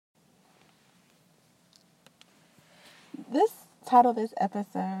This title of this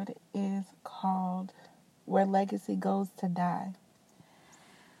episode is called Where Legacy Goes to Die.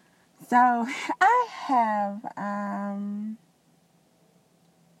 So I have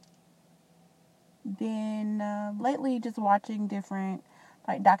been lately just watching different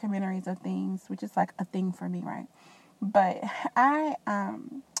like documentaries of things, which is like a thing for me, right? But I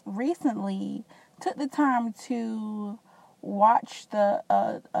recently took the time to watch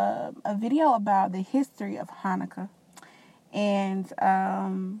a video about the history of Hanukkah. And,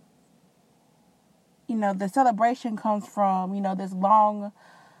 the celebration comes from, this long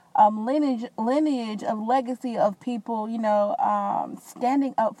lineage of legacy of people,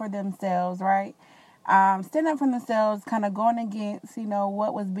 standing up for themselves, right? Standing up for themselves, kind of going against,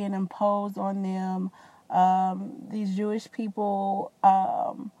 what was being imposed on them. These Jewish people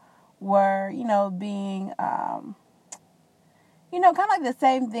were, being... kind of like the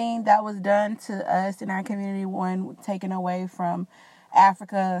same thing that was done to us in our community when taken away from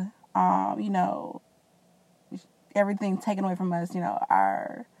Africa, everything taken away from us,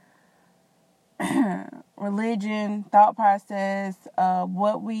 our religion, thought process,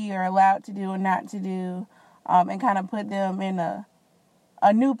 what we are allowed to do and not to do, and kind of put them in a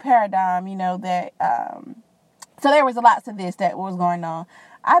new paradigm, that, so there was lots of this that was going on.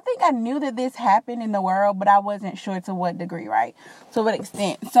 I think I knew that this happened in the world, but I wasn't sure to what degree, right? To what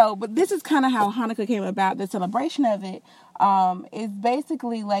extent. So, but this is kind of how Hanukkah came about. The celebration of it is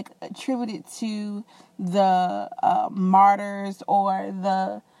basically like attributed to the martyrs or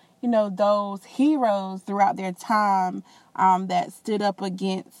the, those heroes throughout their time that stood up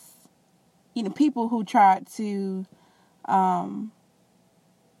against, people who tried to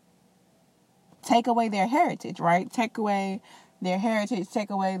take away their heritage, right? Take away their heritage, take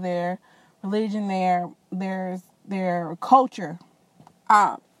away their religion, their culture.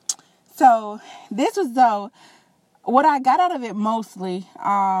 So this was what I got out of it mostly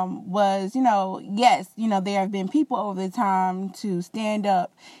was, yes, there have been people over the time to stand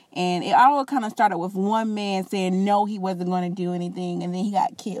up, and it all kind of started with one man saying no, he wasn't going to do anything, and then he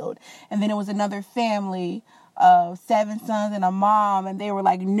got killed. And then it was another family of 7 sons and a mom, and they were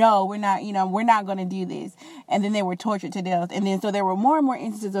like, no, we're not going to do this. And then they were tortured to death. And then so there were more and more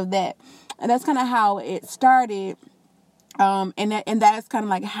instances of that. And that's kind of how it started. And that's kind of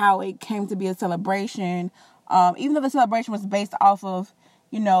like how it came to be a celebration. Even though the celebration was based off of,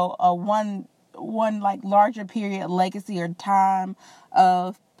 a one like larger period legacy or time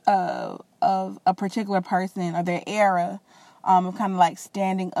of a particular person or their era, of kind of like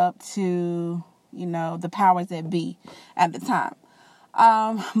standing up to, the powers that be at the time.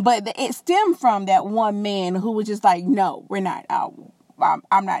 But it stemmed from that one man who was just like, no, we're not,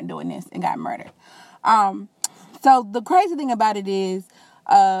 I'm not doing this, and got murdered. So the crazy thing about it is,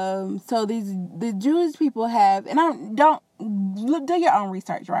 so the Jewish people have, and don't do your own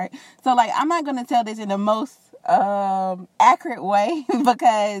research, right? So like, I'm not going to tell this in the most accurate way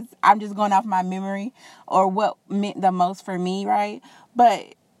because I'm just going off my memory or what meant the most for me, right?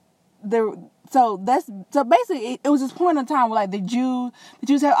 But so basically it was this point in time where like the Jews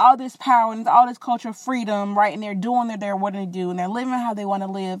have all this power and all this cultural freedom, right? And they're doing what they want to do, and they're living how they want to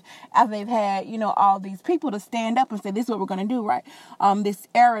live after they've had, all these people to stand up and say, this is what we're going to do, right? This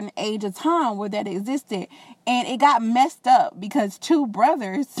era and age of time where that existed. And it got messed up because two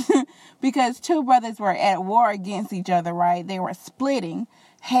brothers were at war against each other, right? They were splitting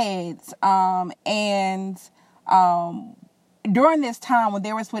heads, during this time when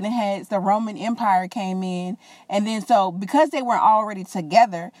they were splitting heads, the Roman Empire came in. And then so because they weren't already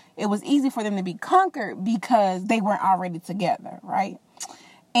together, it was easy for them to be conquered because they weren't already together, right?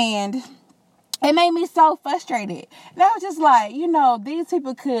 And it made me so frustrated. And I was just like, these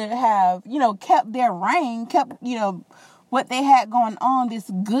people could have, kept their reign, kept, what they had going on,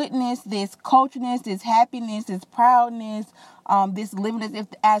 this goodness, this cultureness, this happiness, this proudness, this living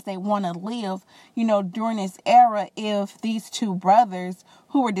as they want to live, during this era, if these two brothers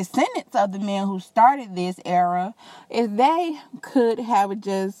who were descendants of the men who started this era, if they could have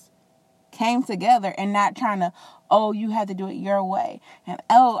just came together and not trying to, oh, you have to do it your way, and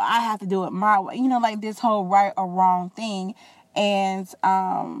oh, I have to do it my way, like this whole right or wrong thing. And,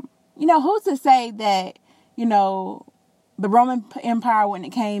 who's to say that, the Roman Empire, when it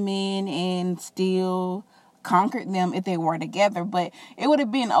came in and still conquered them if they were together, but it would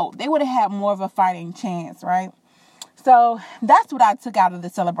have been, they would have had more of a fighting chance, right? So that's what I took out of the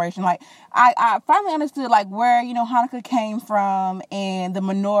celebration. Like, I finally understood, like, where, Hanukkah came from, and the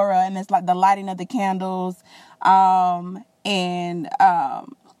menorah, and it's like the lighting of the candles, and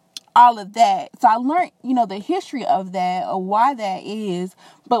all of that. So I learned, the history of that, or why that is.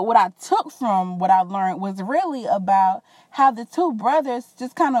 But what I took from what I learned was really about how the two brothers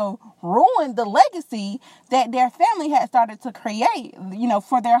just kind of ruined the legacy that their family had started to create,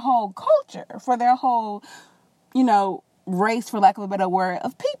 for their whole culture, for their whole, race, for lack of a better word,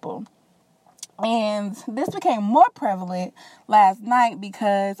 of people. And this became more prevalent last night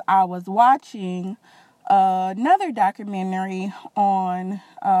because I was watching another documentary on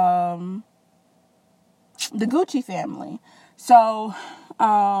the Gucci family. So,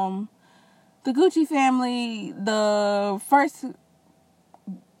 the Gucci family, the first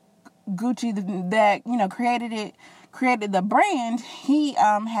Gucci that, created the brand, he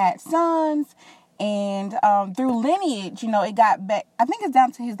had sons. And through lineage, it got back, I think it's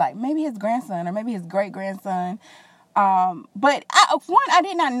down to his, maybe his grandson or maybe his great-grandson. But I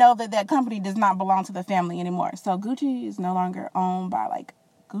did not know that company does not belong to the family anymore. So Gucci is no longer owned by,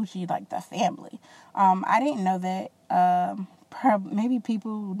 Gucci, the family. I didn't know that. Maybe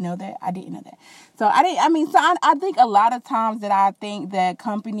people know that. I didn't know that. So I think a lot of times that I think that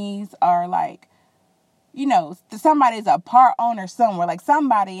companies are, somebody's a part owner somewhere.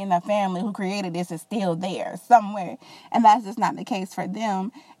 Somebody in the family who created this is still there somewhere. And that's just not the case for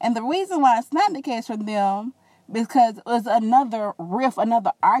them. And the reason why it's not the case for them, because it was another riff,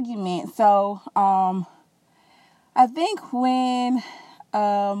 another argument. So, I think when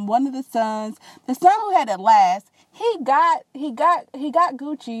one of the son who had it last, he got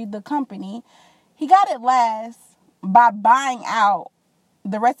Gucci, the company, he got it last by buying out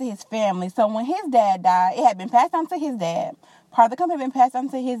the rest of his family. So when his dad died, it had been passed on to his dad. Part of the company had been passed on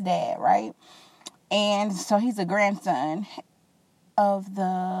to his dad, right? And so he's a grandson of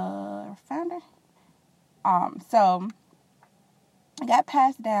the founder. So it got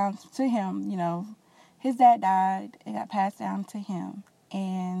passed down to him, his dad died, it got passed down to him.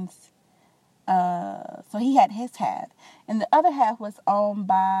 And so he had his half. And the other half was owned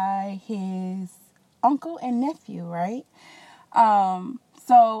by his uncle and nephew, right?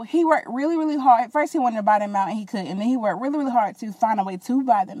 So he worked really, really hard. At first he wanted to buy them out and he couldn't. And then he worked really, really hard to find a way to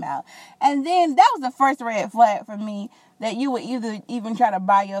buy them out. And then that was the first red flag for me, that you would even try to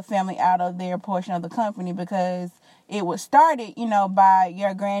buy your family out of their portion of the company, because it was started, by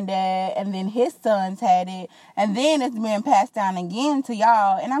your granddad, and then his sons had it, and then it's been passed down again to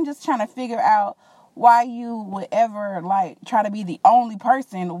y'all. And I'm just trying to figure out why you would ever try to be the only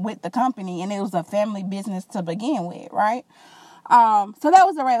person with the company, and it was a family business to begin with, right? So that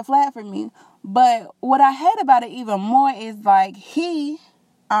was a red flag for me. But what I hate about it even more is he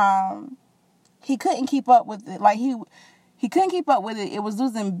couldn't keep up with it. He couldn't keep up with it. It was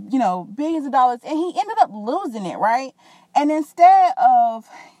losing, billions of dollars, and he ended up losing it, right? And instead of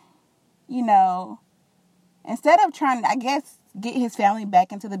trying to, I guess, get his family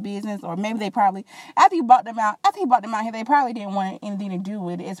back into the business, or maybe they probably, after he bought them out here, they probably didn't want anything to do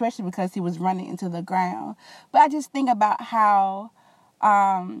with it, especially because he was running into the ground. But I just think about how,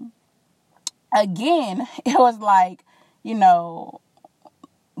 again, it was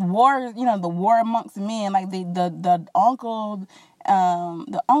war, the war amongst men, the uncle,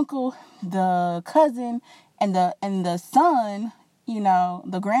 the cousin, and the son,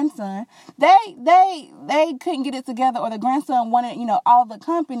 the grandson, they couldn't get it together, or the grandson wanted, all the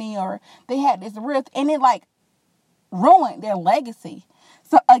company, or they had this rift, and it ruined their legacy.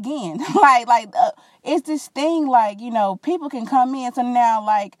 So again, it's this thing, people can come in. So now,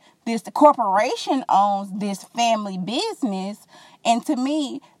 this corporation owns this family business. And to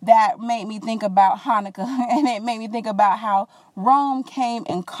me, that made me think about Hanukkah. And it made me think about how Rome came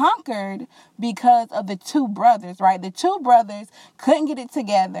and conquered because of the two brothers, right? The two brothers couldn't get it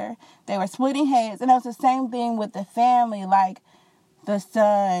together. They were splitting heads. And it was the same thing with the family, the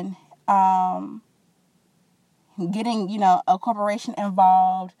son, getting, a corporation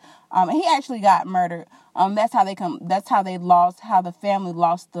involved. And he actually got murdered. That's how the family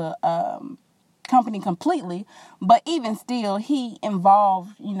lost the company completely. But even still, he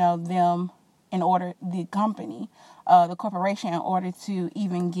involved, them the company, the corporation, in order to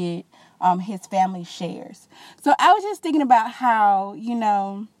even get his family shares. So I was just thinking about how,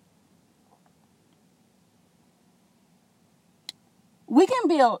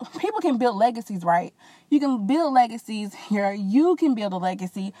 people can build legacies, right? You can build legacies. You can build a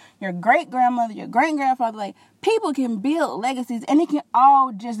legacy. Your great-grandmother, your great-grandfather, people can build legacies, and it can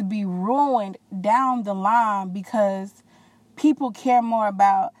all just be ruined down the line because people care more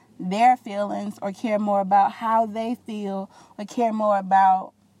about their feelings, or care more about how they feel, or care more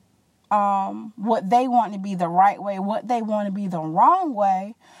about what they want to be the right way, what they want to be the wrong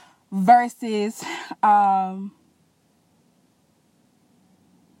way, versus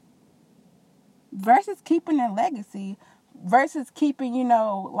versus keeping their legacy, versus keeping,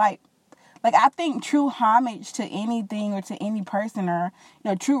 like I think true homage to anything or to any person, or,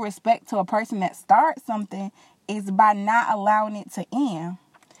 true respect to a person that starts something, is by not allowing it to end.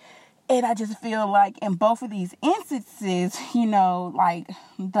 And I just feel like in both of these instances, like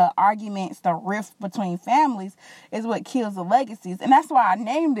the arguments, the rift between families is what kills the legacies. And that's why I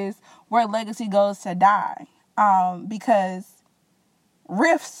named this Where Legacy Goes to Die. Because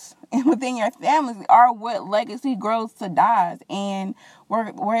rifts within your families are what legacy grows to die. And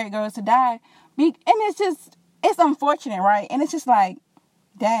where it goes to die. And it's unfortunate, right? And it's just like,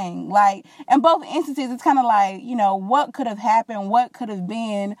 dang. Like, in both instances, it's kind of like, what could have happened? What could have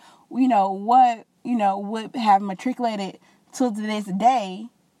been? What would have matriculated to this day,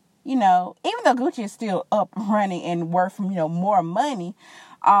 even though Gucci is still up running and worth, more money,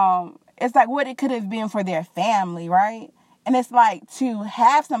 it's like what it could have been for their family, right? And it's like to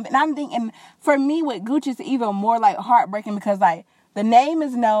have something, and I'm thinking, for me with Gucci, it's even more like heartbreaking because like the name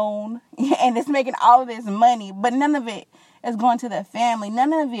is known and it's making all of this money, but none of it is going to the family.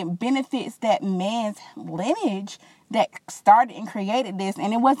 None of it benefits that man's lineage that started and created this.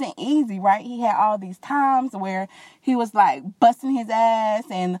 And it wasn't easy, right? He had all these times where he was like busting his ass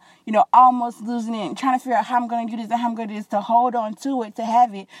and, almost losing it and trying to figure out how I'm going to do this and how I'm going to do this, to hold on to it, to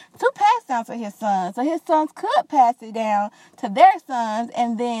have it, to pass down to his sons. So his sons could pass it down to their sons,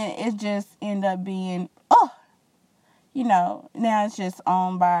 and then it just ended up being, now it's just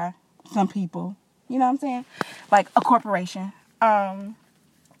owned by some people. You know what I'm saying? Like a corporation. And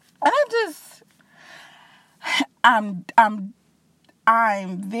I'm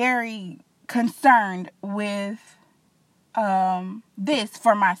very concerned with this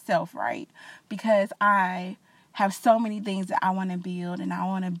for myself, right? Because I have so many things that I want to build, and I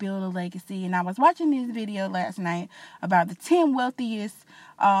want to build a legacy. And I was watching this video last night about the 10 wealthiest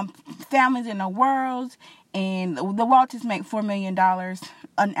families in the world, and the Waltons make $4 million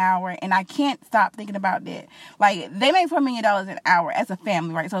an hour, and I can't stop thinking about that. Like, they make $4 million an hour as a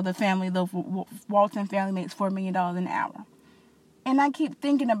family, right? So the Walton family makes $4 million an hour. And I keep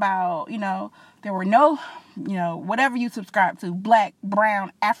thinking about, there were no, whatever you subscribe to, black,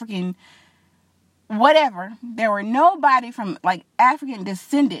 brown, African, whatever. There were nobody from, like, African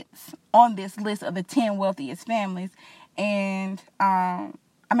descendants on this list of the 10 wealthiest families. And I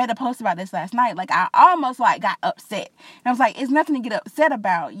made a post about this last night. Like, I almost, got upset. And I was like, it's nothing to get upset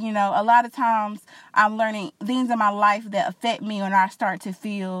about. A lot of times I'm learning things in my life that affect me when I start to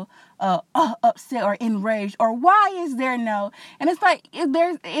feel upset or enraged, or why is there no? And it's like,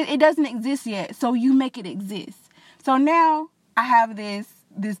 it doesn't exist yet, so you make it exist. So now I have this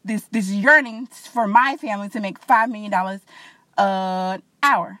yearning for my family to make $5 million an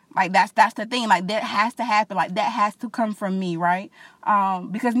hour. Like, that's the thing. Like, that has to happen. Like, that has to come from me, right?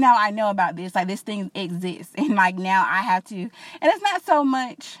 Because now I know about this. Like, this thing exists, and like now I have to. And it's not so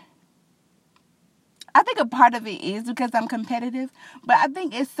much. I think a part of it is because I'm competitive, but I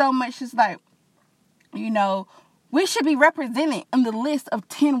think it's so much just like, we should be represented in the list of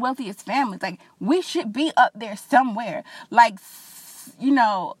 10 wealthiest families. Like, we should be up there somewhere. Like,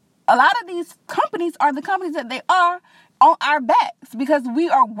 a lot of these companies are the companies that they are on our backs because we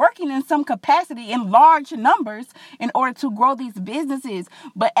are working in some capacity in large numbers in order to grow these businesses.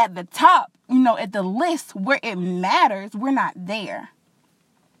 But at the top, at the list where it matters, we're not there.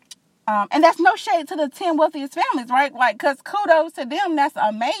 And that's no shade to the 10 wealthiest families, right? Like, because kudos to them, that's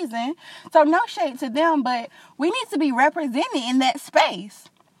amazing. So no shade to them, but we need to be represented in that space.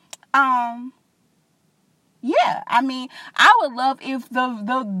 Yeah, I mean, I would love if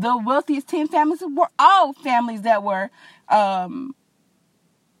the wealthiest 10 families were all families that were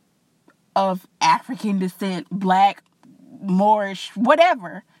of African descent, black, Moorish,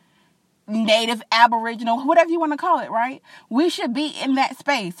 whatever, Native, Aboriginal, whatever you want to call it, right? We should be in that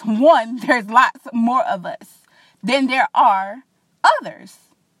space. One, there's lots more of us than there are others.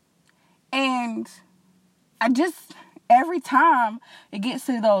 And every time it gets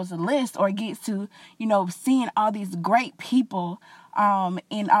to those lists, or it gets to, seeing all these great people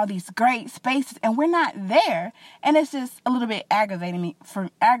in all these great spaces, and we're not there, and it's just a little bit aggravating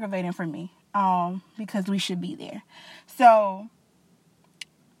for me, because we should be there. So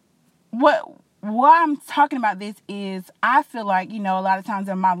why I'm talking about this is I feel like, a lot of times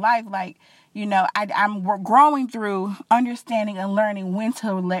in my life, like, I'm growing through understanding and learning when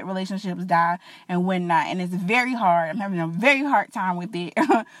to let relationships die and when not. And it's very hard. I'm having a very hard time with it.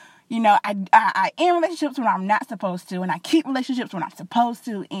 I end relationships when I'm not supposed to, and I keep relationships when I'm supposed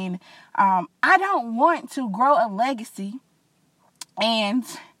to. And I don't want to grow a legacy and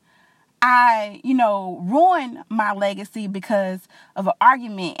I, ruin my legacy because of an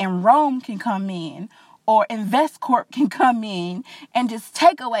argument, and Rome can come in or InvestCorp can come in and just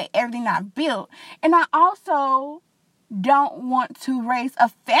take away everything I built. And I also don't want to raise a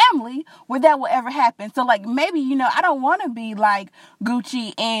family where that will ever happen. So like maybe, I don't want to be like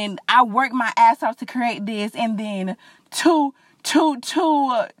Gucci and I work my ass off to create this, and then two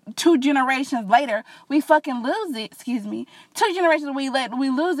generations later we fucking lose it. Excuse me. 2 generations we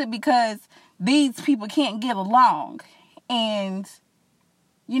lose it because these people can't get along. And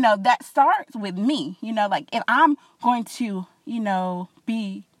that starts with me. Like if I'm going to,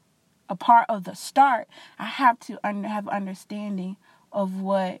 be a part of the start, I have to have understanding of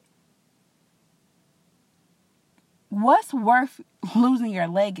what's worth losing your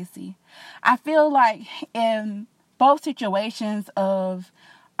legacy. I feel like in both situations of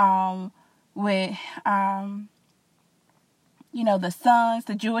with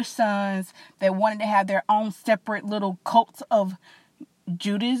the Jewish sons that wanted to have their own separate little cults of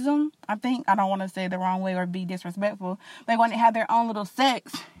Judaism, I think. I don't want to say the wrong way or be disrespectful. They wanted to have their own little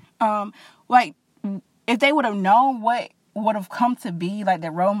sects. Like, if they would have known what would have come to be, like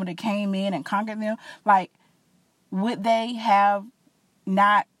that Rome would have came in and conquered them, like, would they have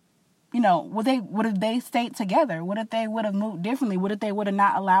not, would have they stayed together? What if they would have moved differently? What if they would have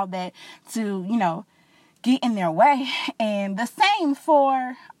not allowed that to, get in their way? And the same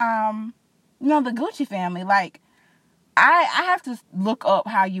for, the Gucci family. Like, I have to look up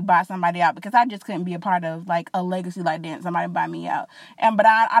how you buy somebody out, because I just couldn't be a part of like a legacy like that and somebody buy me out. But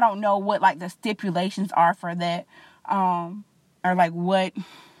I don't know what like the stipulations are for that, or like what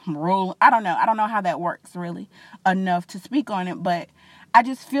rule. I don't know how that works really enough to speak on it. But I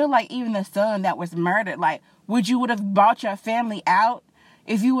just feel like even the son that was murdered, like, would you would have bought your family out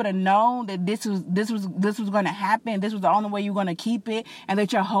if you would have known that this was going to happen, this was the only way you're going to keep it, and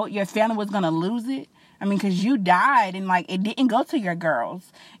that your family was going to lose it? I mean, because you died, and, like, it didn't go to your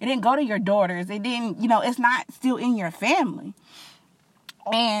girls. It didn't go to your daughters. It didn't, it's not still in your family.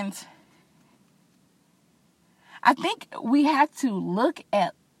 And I think we have to look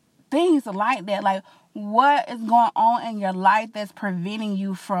at things like that. Like, what is going on in your life that's preventing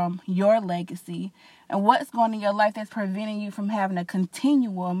you from your legacy? And what's going on in your life that's preventing you from having a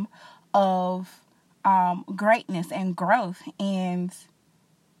continuum of greatness and growth? And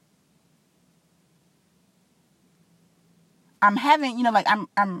I'm having,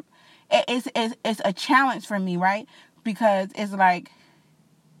 it's a challenge for me, right? Because it's like,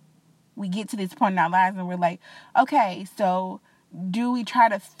 we get to this point in our lives and we're like, okay, so do we try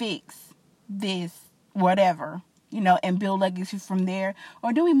to fix this, whatever, and build legacy from there?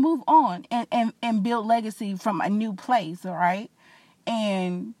 Or do we move on and build legacy from a new place, all right?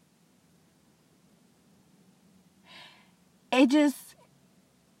 And it just,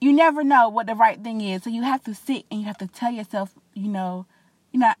 you never know what the right thing is. So you have to sit and you have to tell yourself, you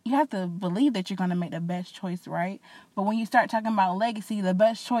have to believe that you're going to make the best choice, right? But when you start talking about legacy, the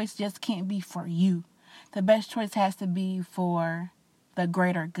best choice just can't be for you. The best choice has to be for the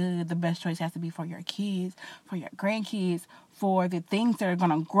greater good. The best choice has to be for your kids, for your grandkids, for the things that are going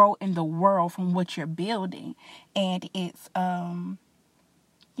to grow in the world from what you're building. And it's,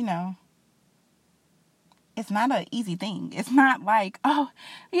 it's not an easy thing. It's not like, oh,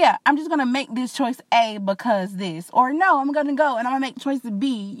 yeah, I'm just going to make this choice A because this. Or no, I'm going to go and I'm going to make choice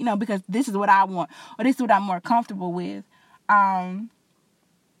B, because this is what I want. Or this is what I'm more comfortable with. I've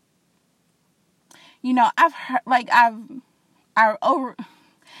heard,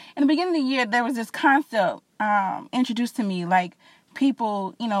 in the beginning of the year, there was this concept introduced to me, like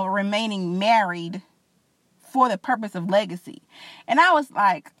people, remaining married for the purpose of legacy. And I was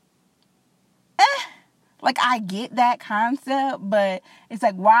like, like, I get that concept, but it's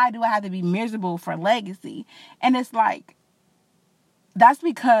like, why do I have to be miserable for legacy? And it's like, that's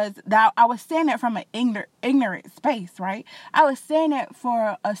because I was saying it from an ignorant space, right? I was saying it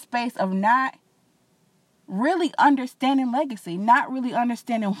for a space of not really understanding legacy, not really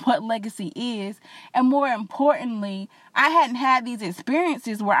understanding what legacy is. And more importantly, I hadn't had these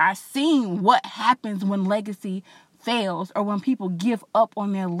experiences where I've seen what happens when legacy fails or when people give up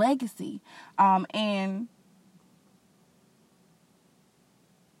on their legacy. And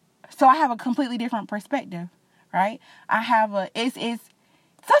so I have a completely different perspective, right? It's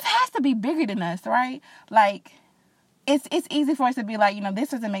stuff has to be bigger than us, right? Like, it's easy for us to be like, this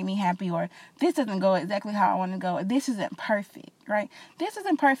doesn't make me happy, or this doesn't go exactly how I want to go, or this isn't perfect, right? This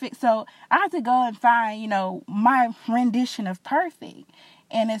isn't perfect, so I have to go and find, my rendition of perfect.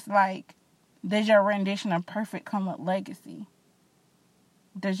 And it's like, does your rendition of perfect come with legacy?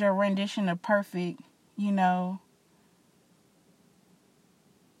 Does your rendition of perfect,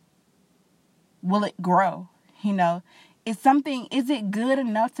 will it grow? Is it good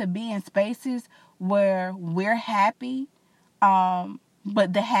enough to be in spaces where we're happy,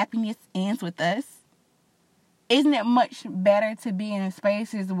 but the happiness ends with us? Isn't it much better to be in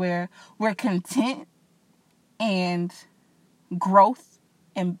spaces where we're content and growth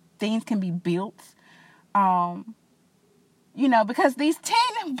and things can be built? Because these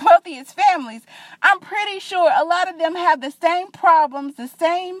 10 wealthiest families, I'm pretty sure a lot of them have the same problems, the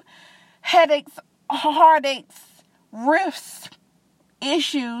same headaches, heartaches, rifts,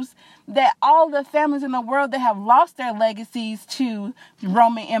 issues that all the families in the world that have lost their legacies to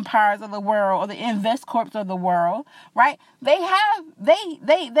Roman empires of the world or the invest corps of the world, right? They've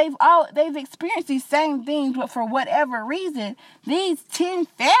experienced these same things, but for whatever reason, these 10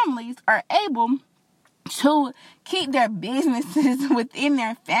 families are able to keep their businesses within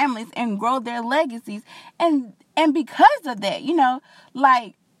their families and grow their legacies. And because of that,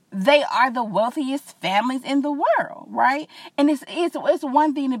 they are the wealthiest families in the world, right? And it's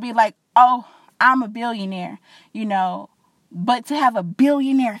one thing to be like, oh, I'm a billionaire, but to have a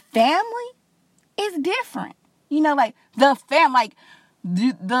billionaire family is different. The family,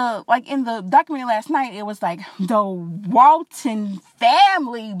 like in the documentary last night, it was like the Walton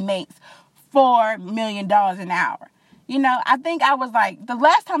family makes $4 million an hour. I think I was like, the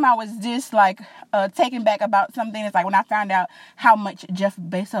last time I was just like taken back about something is like when I found out how much Jeff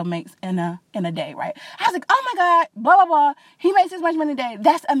Bezos makes in a day, right? I was like, oh my God, blah, blah, blah. He makes this much money a day.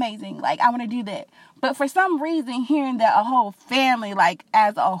 That's amazing. Like, I want to do that. But for some reason, hearing that a whole family, like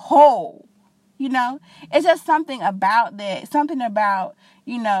as a whole, it's just something about that. Something about,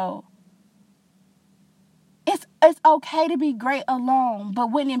 it's okay to be great alone,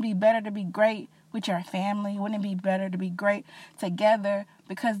 but wouldn't it be better to be great with your family? Wouldn't it be better to be great together?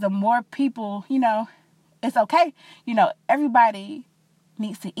 Because the more people, it's okay. Everybody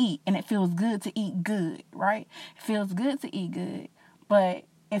needs to eat, and it feels good to eat good, right? It feels good to eat good, but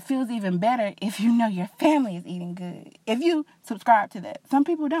it feels even better if your family is eating good. If you subscribe to that. Some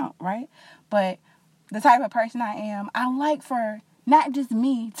people don't, right? But the type of person I am, I like for not just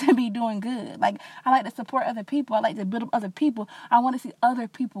me to be doing good. Like, I like to support other people. I like to build up other people. I want to see other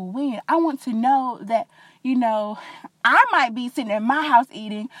people win. I want to know that, I might be sitting in my house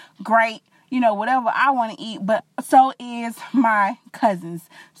eating great, whatever I want to eat, but so is my cousins.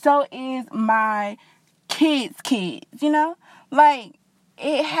 So is my kids' Like,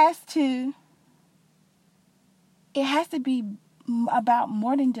 it has to be about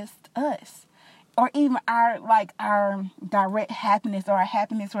more than just us. Or even our direct happiness or our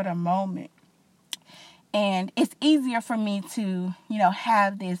happiness for the moment. And it's easier for me to,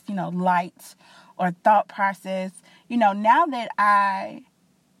 have this, light or thought process, now that I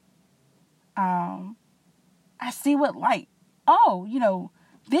see what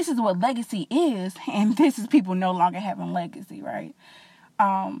this is what legacy is, and this is people no longer having legacy, right?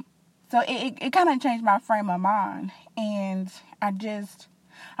 So it kind of changed my frame of mind, and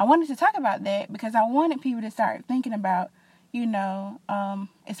I wanted to talk about that because I wanted people to start thinking about,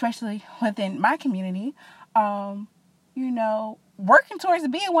 especially within my community, working towards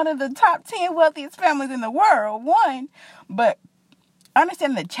being one of the top 10 wealthiest families in the world, one, but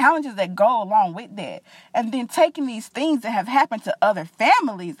understanding the challenges that go along with that, and then taking these things that have happened to other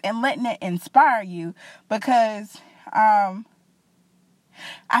families and letting it inspire you, because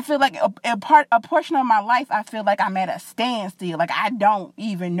I feel like a portion of my life, I feel like I'm at a standstill. Like, I don't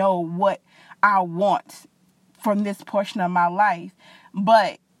even know what I want from this portion of my life.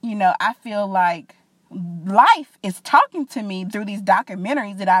 But, I feel like life is talking to me through these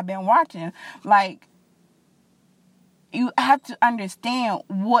documentaries that I've been watching. Like, you have to understand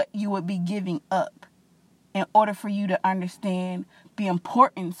what you would be giving up in order for you to understand the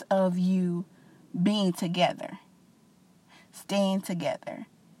importance of you being together. Staying together,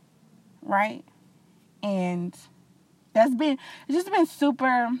 right? And it's just been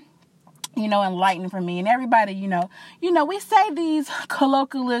super, enlightening for me. And everybody, we say these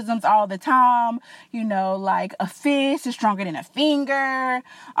colloquialisms all the time, like a fist is stronger than a finger,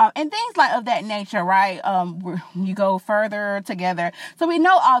 and things like of that nature, right? You go further together. So we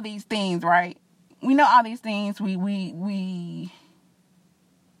know all these things, right? We know all these things.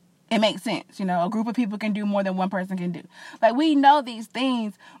 It makes sense. A group of people can do more than one person can do. Like, we know these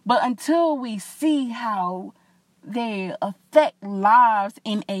things, but until we see how they affect lives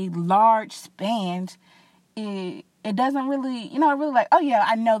in a large span, it doesn't really, really like, oh yeah,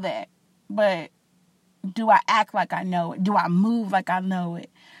 I know that. But do I act like I know it? Do I move like I know it?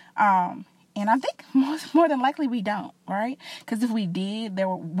 And I think more than likely we don't, right? Because if we did,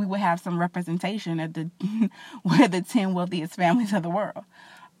 we would have some representation at we're the 10 wealthiest families of the world.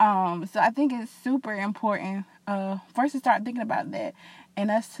 So I think it's super important, first to start thinking about that,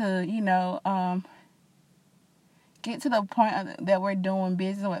 and us to, get to the point that we're doing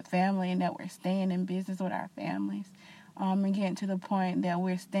business with family and that we're staying in business with our families, and getting to the point that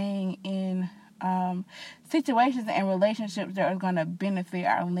we're staying in situations and relationships that are going to benefit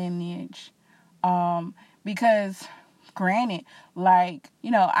our lineage. Because granted, like,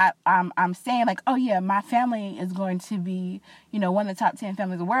 I'm saying, like, oh yeah, my family is going to be, one of the top 10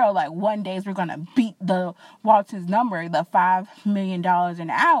 families in the world. Like, one day we're going to beat the Walton's number, the $5 million an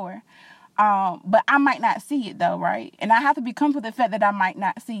hour. But I might not see it though, right? And I have to be comfortable with the fact that I might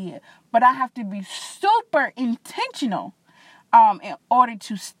not see it. But I have to be super intentional in order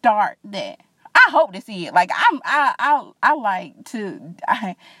to start that. I hope to see it. Like, I like to,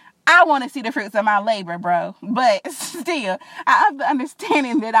 I want to see the fruits of my labor, bro. But still, I have the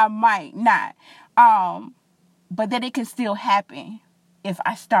understanding that I might not. But that it can still happen if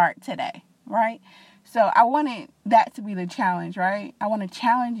I start today, right? So I wanted that to be the challenge, right? I want to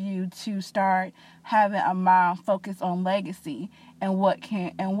challenge you to start having a mind focused on legacy and what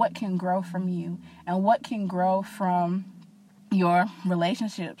can grow from you and what can grow from your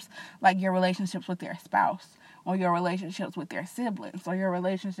relationships, like your relationships with your spouse or your relationships with their siblings or your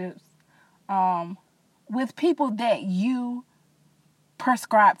relationships with people that you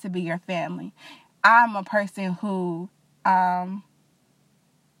prescribe to be your family. I'm a person who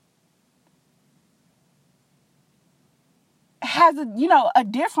has a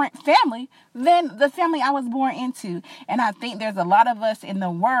different family than the family I was born into. And I think there's a lot of us in the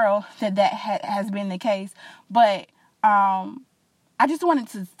world that has been the case. But I just wanted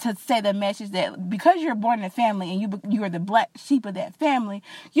to say the message that because you're born in a family and you are the black sheep of that family,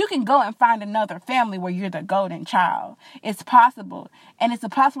 you can go and find another family where you're the golden child. It's possible. And it's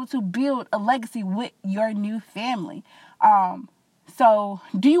possible to build a legacy with your new family. So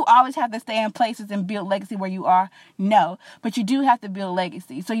do you always have to stay in places and build legacy where you are? No, but you do have to build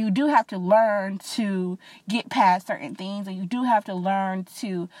legacy. So you do have to learn to get past certain things, and you do have to learn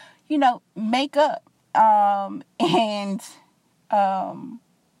to, make up, and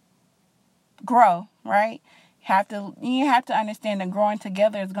grow, right? You have to understand that growing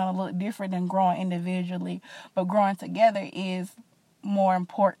together is going to look different than growing individually, but growing together is more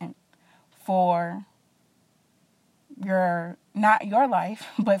important for not your life,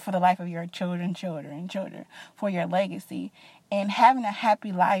 but for the life of your children, for your legacy, and having a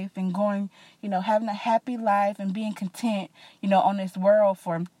happy life and having a happy life and being content, on this world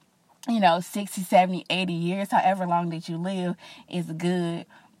for, 60, 70, 80 years, however long that you live is good.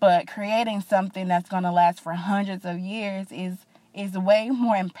 But creating something that's going to last for hundreds of years is way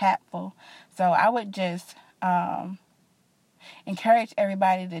more impactful. So I would just encourage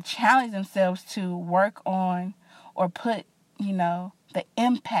everybody to challenge themselves to work on or put, the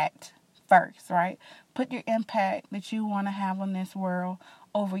impact first, right? Put your impact that you want to have on this world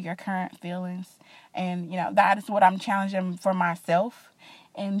over your current feelings. And, that is what I'm challenging for myself.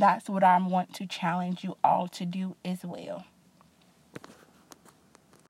 And that's what I want to challenge you all to do as well.